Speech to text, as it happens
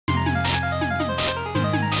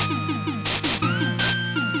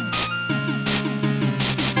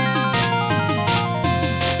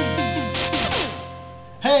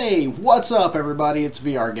What's up, everybody? It's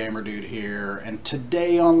vrgamerdude here, and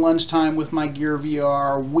today on Lunchtime with my Gear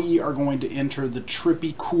VR, we are going to enter the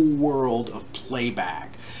trippy cool world of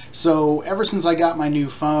Playback. So ever since I got my new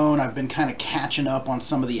phone, I've been kind of catching up on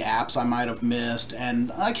some of the apps I might have missed,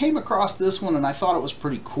 and I came across this one and I thought it was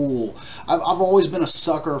pretty cool. I've always been a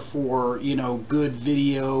sucker for, good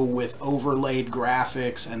video with overlaid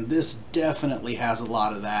graphics, and this definitely has a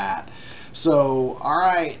lot of that. So,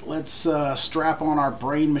 alright, let's strap on our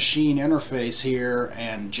brain-machine interface here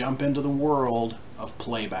and jump into the world of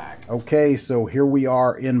Playback. Okay, so here we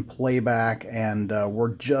are in Playback, and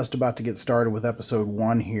we're just about to get started with episode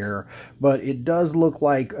 1 here. But it does look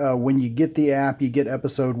like when you get the app, you get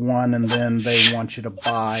episode 1, and then they want you to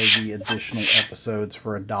buy the additional episodes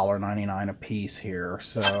for $1.99 a piece here.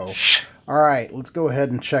 So, alright, let's go ahead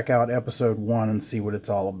and check out episode 1 and see what it's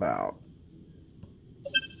all about.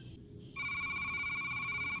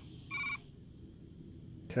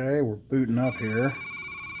 Okay, we're booting up here.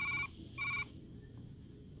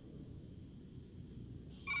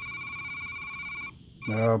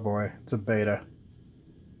 Oh boy, it's a beta.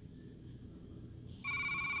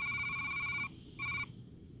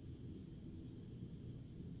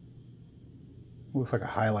 Looks like a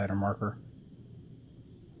highlighter marker.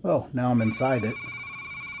 Oh, now I'm inside it.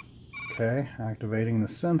 Okay, activating the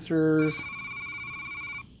sensors.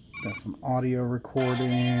 Got some audio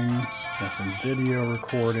recording, got some video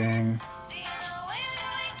recording.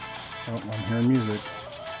 Oh, I'm hearing music.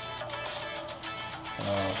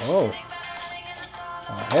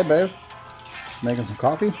 Hey babe, making some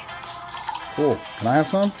coffee? Cool, can I have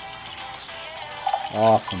some?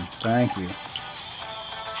 Awesome, thank you.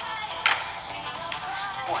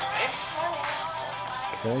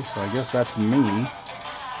 Okay, so I guess that's me.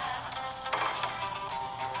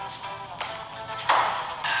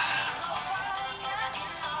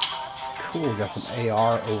 Cool, we got some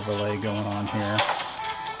AR overlay going on here.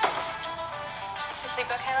 You sleep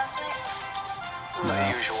okay last night? No.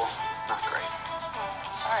 The usual. Not great. Oh,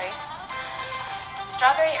 sorry.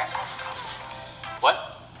 Strawberry or apricot? What?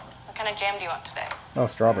 What kind of jam do you want today? Oh,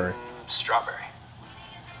 strawberry. Strawberry.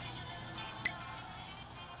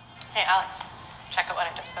 Hey, Alex. Check out what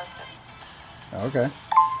I just posted. Okay.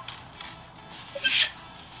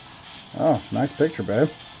 Oh, nice picture, babe.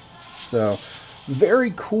 So,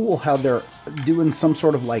 very cool how they're doing some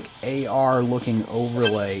sort of like AR looking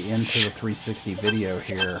overlay into the 360 video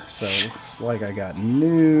here. So looks like I got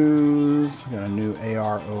news, got a new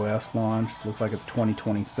AR OS launch. Looks like it's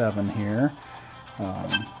 2027 here.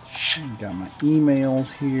 Got my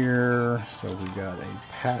emails here. So we got a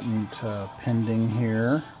patent pending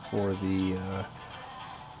here for the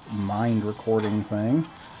mind recording thing.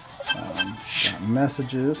 Got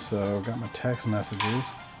messages, so got my text messages.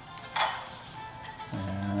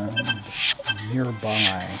 And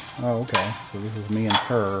nearby. Oh, okay. So this is me and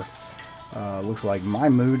her. Looks like my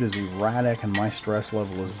mood is erratic and my stress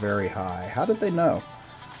level is very high. How did they know?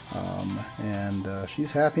 And she's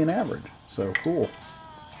happy and average. So cool.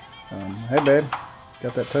 Hey babe,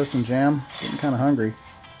 got that toast and jam? Getting kind of hungry.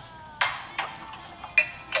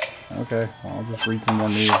 Okay, well, I'll just read some more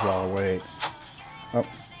news while I wait. Oh.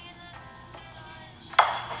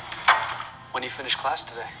 When do you finish class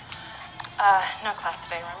today? No class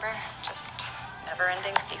today, remember? Just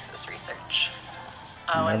never-ending thesis research.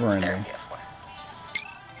 Oh, Never and ending. therapy at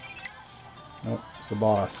 4. Oh, it's the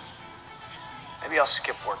boss. Maybe I'll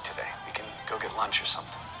skip work today. We can go get lunch or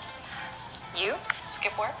something. You?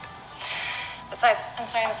 Skip work? Besides, I'm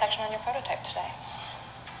starting the section on your prototype today.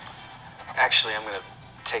 Actually, I'm gonna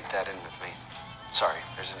take that in with me. Sorry,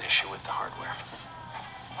 there's an issue with the hardware.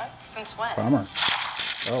 What? Since when? Bummer.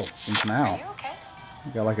 Oh, since now. Are you okay?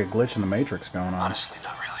 You got like a glitch in the Matrix going on. Honestly,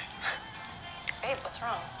 not really. Babe, what's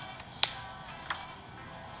wrong?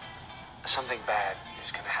 Something bad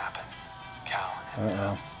is gonna happen, Cal. And,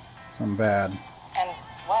 Uh-oh. Something bad. And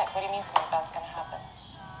what? What do you mean something bad's gonna happen?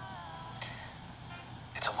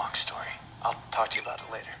 it's a long story. I'll talk to you about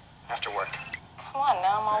it later, after work. Come on,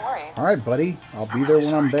 now I'm all worried. All right, buddy. I'll be I'm there really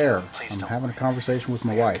when I'm sorry, there. Cal. Please I'm don't having a worry. conversation with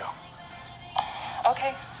my I gotta wife. go.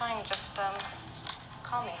 Okay, fine. Just,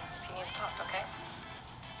 call me if you need to talk, okay?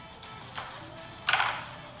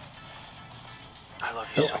 I love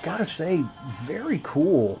you So so I gotta much. say, very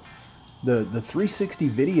cool. The 360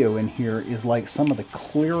 video in here is like some of the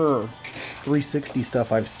clearer 360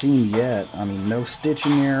 stuff I've seen yet. I mean, no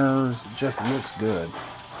stitching errors. It just looks good.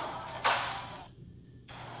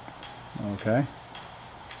 Okay.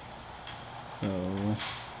 So,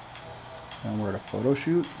 now we're at a photo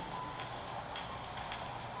shoot.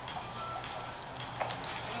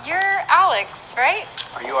 You're Alex, right?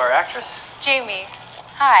 Are you our actress? Jamie.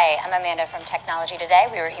 Hi, I'm Amanda from Technology Today.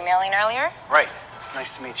 We were emailing earlier. Right.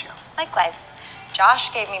 Nice to meet you. Likewise.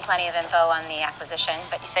 Josh gave me plenty of info on the acquisition,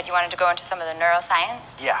 but you said you wanted to go into some of the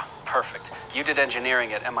neuroscience? Yeah, perfect. You did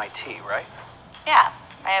engineering at MIT, right? Yeah,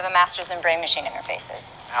 I have a master's in brain-machine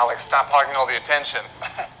interfaces. Alex, stop hogging all the attention.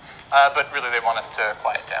 But really, they want us to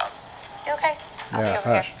quiet down. You okay? I'll be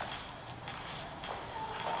over here.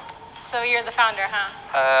 So you're the founder,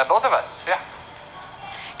 huh? Both of us, yeah.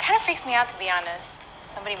 Kind of freaks me out, to be honest.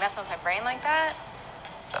 Somebody messing with my brain like that.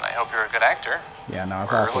 Then I hope you're a good actor. Yeah, no,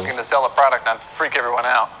 it's We're awful. looking to sell a product, not freak everyone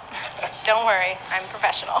out. Don't worry, I'm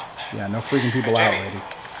professional. Yeah, no freaking people out, lady.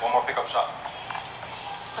 One more pickup shot.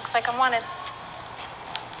 Looks like I'm wanted.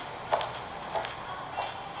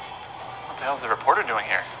 What the hell's the reporter doing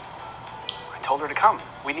here? I told her to come.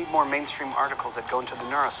 We need more mainstream articles that go into the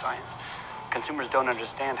neuroscience. Consumers don't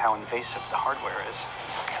understand how invasive the hardware is.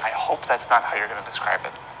 I hope that's not how you're going to describe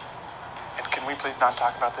it. And can we please not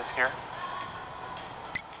talk about this here?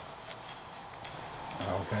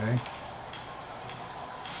 Okay.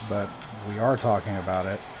 But we are talking about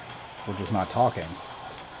it. We're just not talking.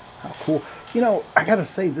 How cool. You know, I gotta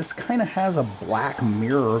say, this kind of has a Black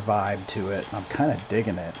Mirror vibe to it. I'm kind of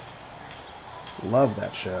digging it. Love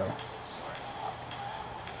that show.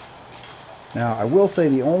 Now, I will say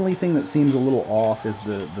the only thing that seems a little off is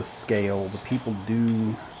the scale. The people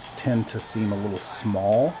do tend to seem a little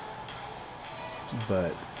small.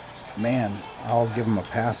 But, man, I'll give them a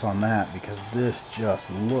pass on that because this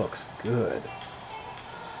just looks good.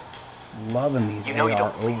 Loving these You know you AR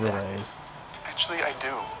don't believe that. overlays. Actually, I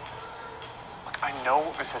do. Look, I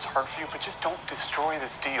know this is hard for you, but just don't destroy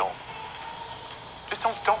this deal. Just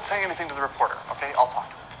don't say anything to the reporter, okay? I'll talk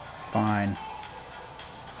to her. Fine.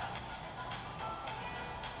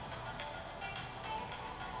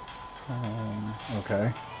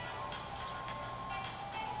 Okay.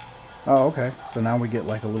 Oh, okay. So now we get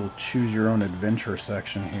like a little choose your own adventure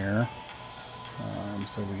section here.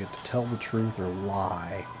 So we get to tell the truth or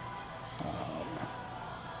lie.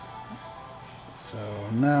 So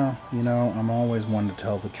now, you know, I'm always one to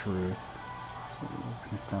tell the truth. So we'll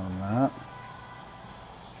confirm that.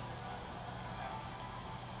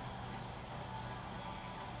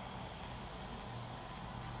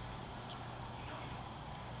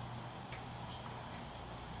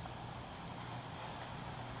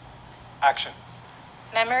 Action.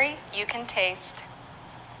 Memory you can taste.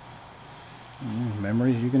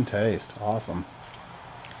 Memories you can taste. Awesome.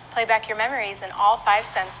 Play back your memories in all 5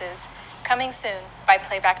 senses. Coming soon by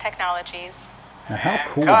Playback Technologies. Now, how And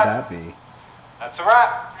cool cut. would that be? That's a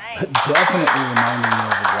wrap. Nice. Definitely reminding me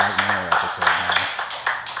of the Black Mirror episode now.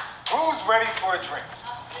 Who's ready for a drink?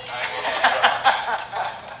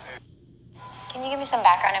 Can you give me some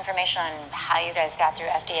background information on how you guys got through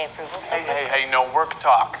FDA approval so quick? Hey, no work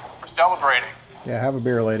talk. We're celebrating. Yeah, have a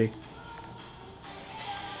beer, lady.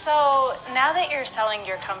 So now that you're selling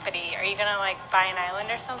your company, are you gonna like buy an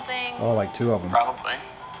island or something? Oh, like 2 of them. Probably.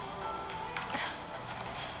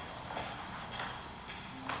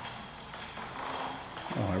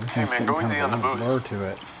 Oh, everything's Hey, man, getting go kind easy of on the a booze. blur to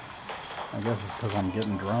it. I guess it's because I'm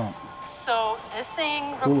getting drunk. So this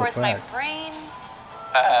thing Cool records my effect. brain?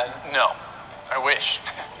 No. I wish.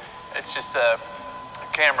 It's just a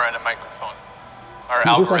camera and a microphone. Our It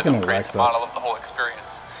looks like algorithm an creates a Alexa. model of the whole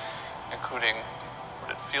experience, including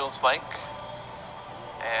what it feels like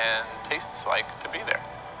and tastes like to be there.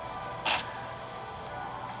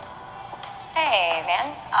 Hey,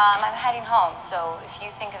 man. I'm heading home, so if you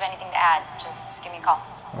think of anything to add, just give me a call.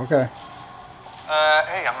 Okay.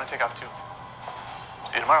 Hey, I'm gonna take off too.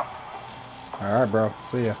 See you tomorrow. All right, bro.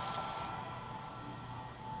 See ya.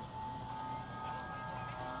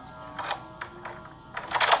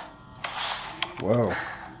 Whoa.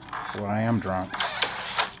 Well, I am drunk.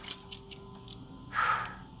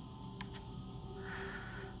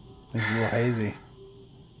 It's a little hazy.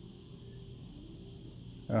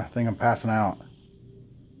 I think I'm passing out.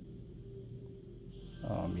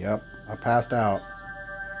 Yep. I passed out.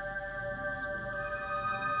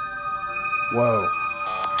 Whoa.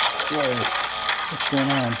 Whoa. What's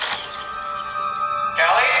going on?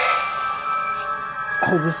 Kelly?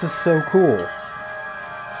 Oh, this is so cool.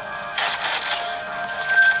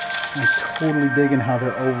 I'm totally digging how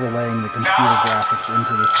they're overlaying the computer graphics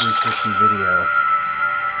into the 360 video.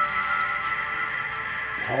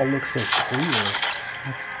 It all looks so clear.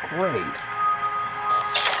 That's great.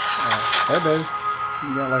 Hey, babe.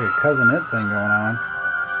 You got like a cousin it thing going on.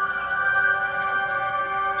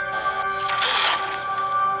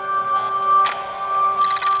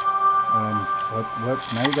 What?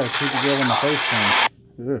 Now you gotta shoot the girl in the face thing.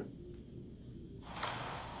 Ugh.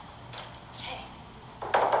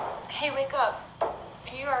 Hey, wake up.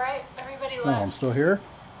 you Oh, left. I'm still here?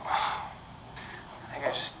 I think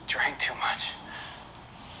I just drank too much.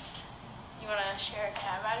 You want to share a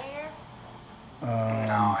cab out of here? No,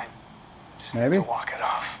 I just maybe? need to walk it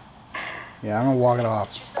off. Yeah, I'm gonna walk it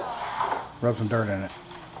off. Sit yourself. Rub some dirt in it.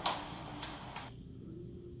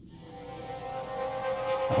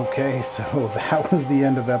 Okay, so that was the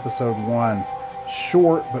end of episode 1.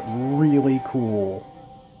 Short, but really cool.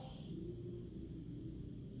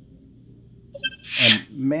 And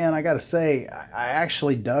man, I gotta say, I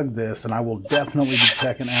actually dug this, and I will definitely be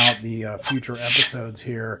checking out the future episodes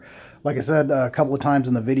here. Like I said a couple of times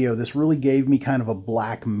in the video, this really gave me kind of a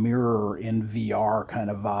Black Mirror in VR kind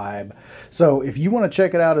of vibe. So if you want to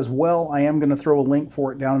check it out as well, I am going to throw a link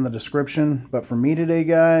for it down in the description. But for me today,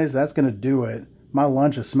 guys, that's going to do it. My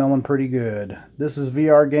lunch is smelling pretty good. This is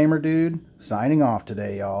VR Gamer Dude, signing off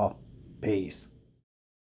today, y'all. Peace.